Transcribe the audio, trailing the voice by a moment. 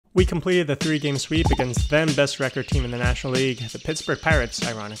We completed the 3-game sweep against then best record team in the National League, the Pittsburgh Pirates,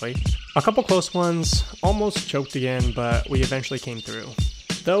 ironically. A couple close ones, almost choked again, but we eventually came through.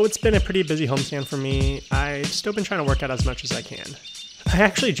 Though it's been a pretty busy homestand for me, I've still been trying to work out as much as I can. I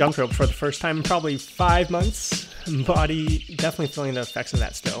actually jump roped for the first time in probably 5 months. Body definitely feeling the effects of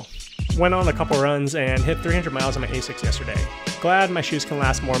that still. Went on a couple runs and hit 300 miles on my ASICs yesterday. Glad my shoes can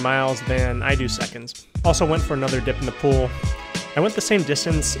last more miles than I do seconds. Also went for another dip in the pool. I went the same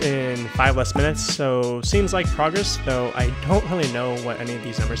distance in 5 less minutes, so seems like progress, though I don't really know what any of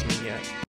these numbers mean yet.